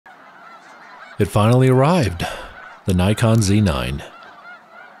It finally arrived, the Nikon Z9.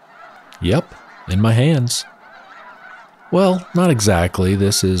 Yep, in my hands. Well, not exactly,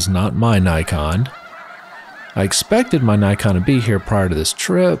 this is not my Nikon. I expected my Nikon to be here prior to this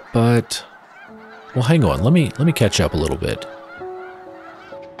trip, but... Well, hang on, let me catch up a little bit.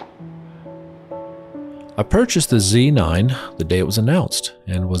 I purchased the Z9 the day it was announced,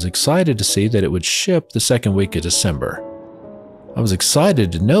 and was excited to see that it would ship the second week of December. I was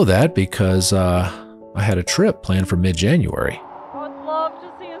excited to know that because I had a trip planned for mid-January. I would love to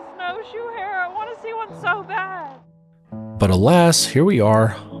see a snowshoe hare. I want to see one so bad. But alas, here we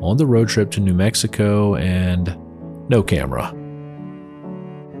are on the road trip to New Mexico and no camera.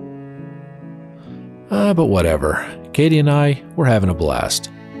 But whatever. Katie and I, we're having a blast.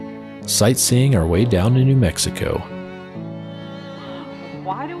 Sightseeing our way down to New Mexico.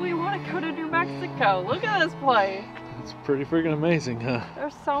 Why do we want to go to New Mexico? Look at this place. It's pretty freaking amazing, huh?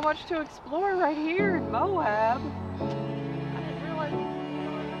 There's so much to explore right here in Moab. I didn't realize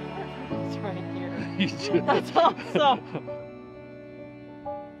it's right here. You should. That's awesome.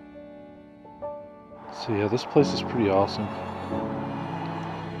 So yeah, this place is pretty awesome.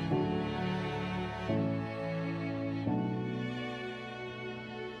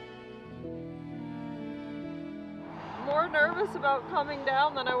 More nervous about coming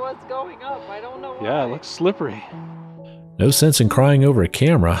down than I was going up. I don't know why. Yeah, it looks slippery. No sense in crying over a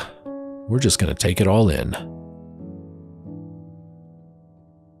camera. We're just going to take it all in.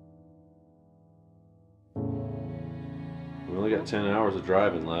 We only got 10 hours of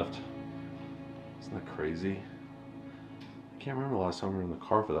driving left. Isn't that crazy? I can't remember the last time we were in the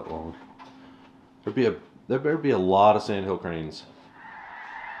car for that long. There better be a lot of sandhill cranes.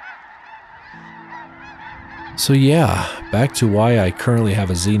 So yeah, back to why I currently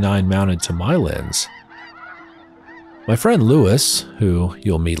have a Z9 mounted to my lens. My friend Lewis, who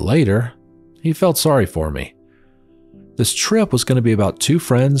you'll meet later, he felt sorry for me. This trip was going to be about two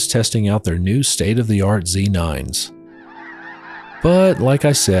friends testing out their new state-of-the-art Z9s. But like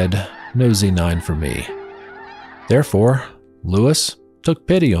I said, no Z9 for me. Therefore, Lewis took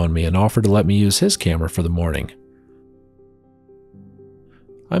pity on me and offered to let me use his camera for the morning.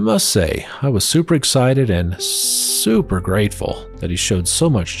 I must say, I was super excited and super grateful that he showed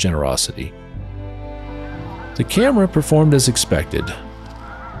so much generosity. The camera performed as expected.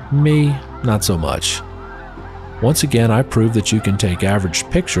 Me, not so much. Once again, I proved that you can take average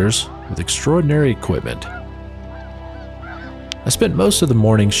pictures with extraordinary equipment. I spent most of the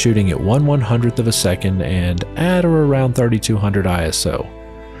morning shooting at 1/100th of a second and at or around 3200 ISO.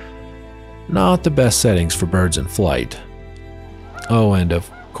 Not the best settings for birds in flight. Oh, and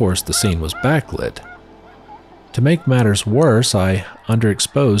of course the scene was backlit. To make matters worse, I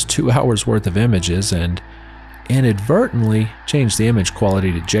underexposed 2 hours worth of images and inadvertently changed the image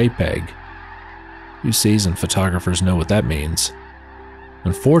quality to JPEG. You seasoned photographers know what that means.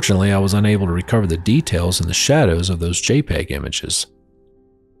 Unfortunately, I was unable to recover the details in the shadows of those JPEG images.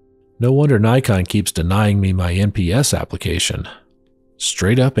 No wonder Nikon keeps denying me my NPS application.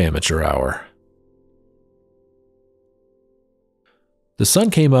 Straight up amateur hour. The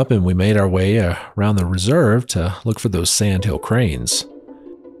sun came up and we made our way around the reserve to look for those sandhill cranes.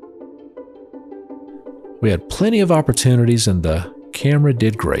 We had plenty of opportunities and the camera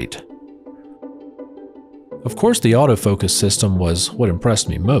did great. Of course, the autofocus system was what impressed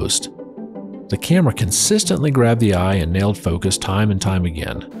me most. The camera consistently grabbed the eye and nailed focus time and time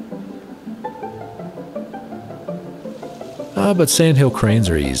again. But sandhill cranes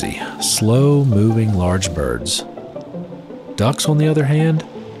are easy, slow-moving large birds. Ducks, on the other hand,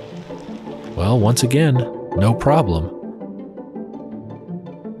 well, once again, no problem.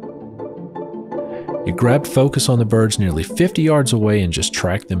 It grabbed focus on the birds nearly 50 yards away and just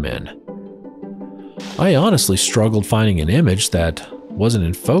tracked them in. I honestly struggled finding an image that wasn't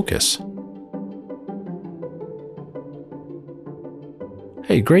in focus.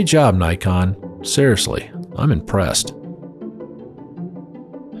 Hey, great job, Nikon. Seriously, I'm impressed.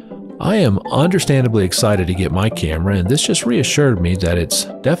 I am understandably excited to get my camera, and this just reassured me that it's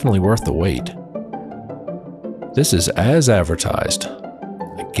definitely worth the wait. This is as advertised,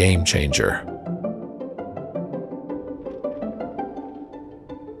 a game changer.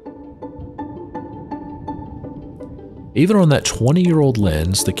 Even on that 20-year-old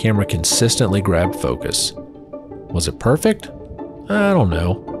lens, the camera consistently grabbed focus. Was it perfect? I don't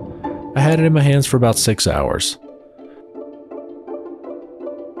know. I had it in my hands for about 6 hours.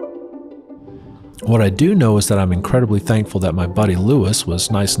 What I do know is that I'm incredibly thankful that my buddy Lewis was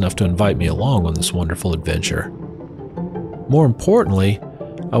nice enough to invite me along on this wonderful adventure. More importantly,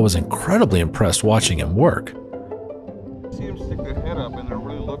 I was incredibly impressed watching him work. See him stick their head up and they're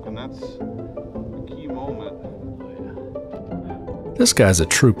really looking. This guy's a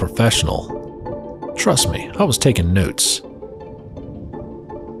true professional. Trust me, I was taking notes.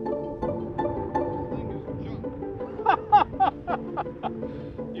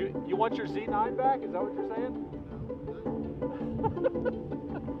 You want your Z9 back? Is that what you're saying?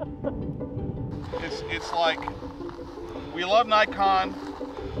 It's like we love Nikon,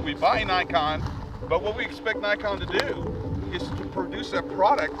 we buy Nikon, but what we expect Nikon to do is to produce a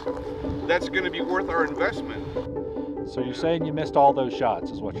product that's going to be worth our investment. So you're saying you missed all those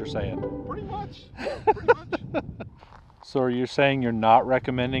shots, is what you're saying? Pretty much. Pretty much. So are you saying you're not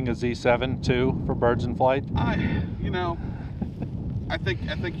recommending a Z7 II for birds in flight? I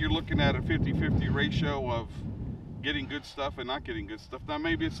think you're looking at a 50-50 ratio of getting good stuff and not getting good stuff. Now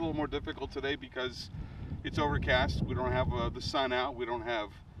maybe it's a little more difficult today because it's overcast. We don't have the sun out. We don't have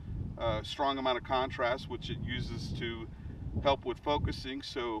a strong amount of contrast, which it uses to help with focusing.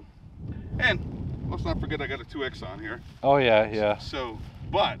 So, and let's not forget I got a 2X on here. Oh yeah, yeah. So,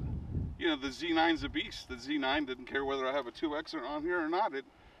 but you know, the Z9's a beast. The Z9 didn't care whether I have a 2X on here or not.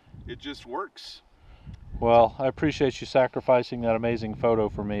 It just works. Well, I appreciate you sacrificing that amazing photo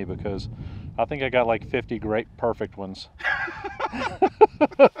for me because I think I got like 50 great perfect ones.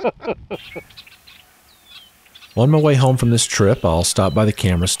 On my way home from this trip, I'll stop by the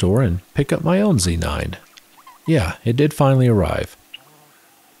camera store and pick up my own Z9. Yeah, it did finally arrive.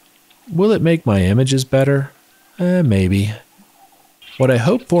 Will it make my images better? Maybe. What I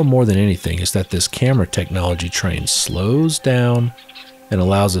hope for more than anything is that this camera technology train slows down and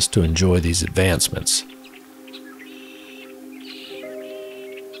allows us to enjoy these advancements.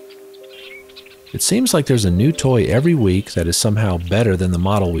 It seems like there's a new toy every week that is somehow better than the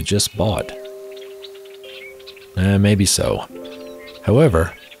model we just bought. Maybe so.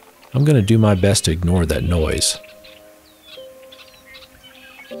 However, I'm going to do my best to ignore that noise.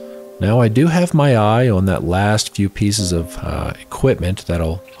 Now I do have my eye on that last few pieces of equipment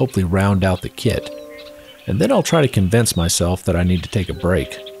that'll hopefully round out the kit. And then I'll try to convince myself that I need to take a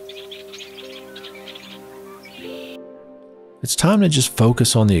break. It's time to just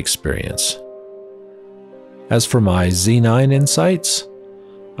focus on the experience. As for my Z9 insights,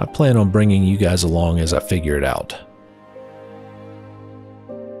 I plan on bringing you guys along as I figure it out.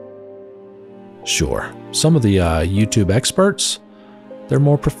 Sure, some of the YouTube experts, they're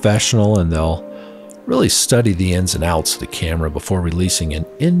more professional and they'll really study the ins and outs of the camera before releasing an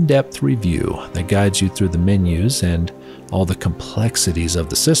in-depth review that guides you through the menus and all the complexities of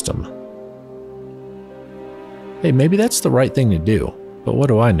the system. Hey, maybe that's the right thing to do, but what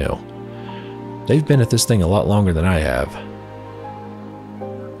do I know? They've been at this thing a lot longer than I have.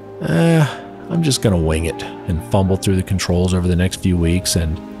 I'm just going to wing it and fumble through the controls over the next few weeks,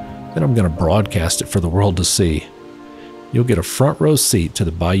 and then I'm going to broadcast it for the world to see. You'll get a front row seat to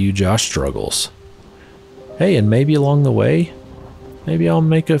the Bayou Josh struggles. Hey, and maybe along the way, maybe I'll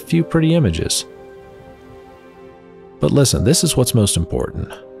make a few pretty images. But listen, this is what's most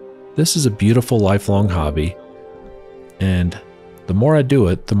important. This is a beautiful lifelong hobby, and the more I do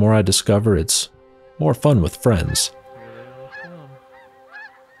it, the more I discover it's more fun with friends.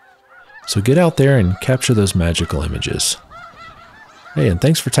 So get out there and capture those magical images. Hey, and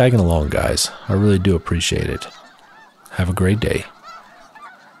thanks for tagging along, guys. I really do appreciate it. Have a great day.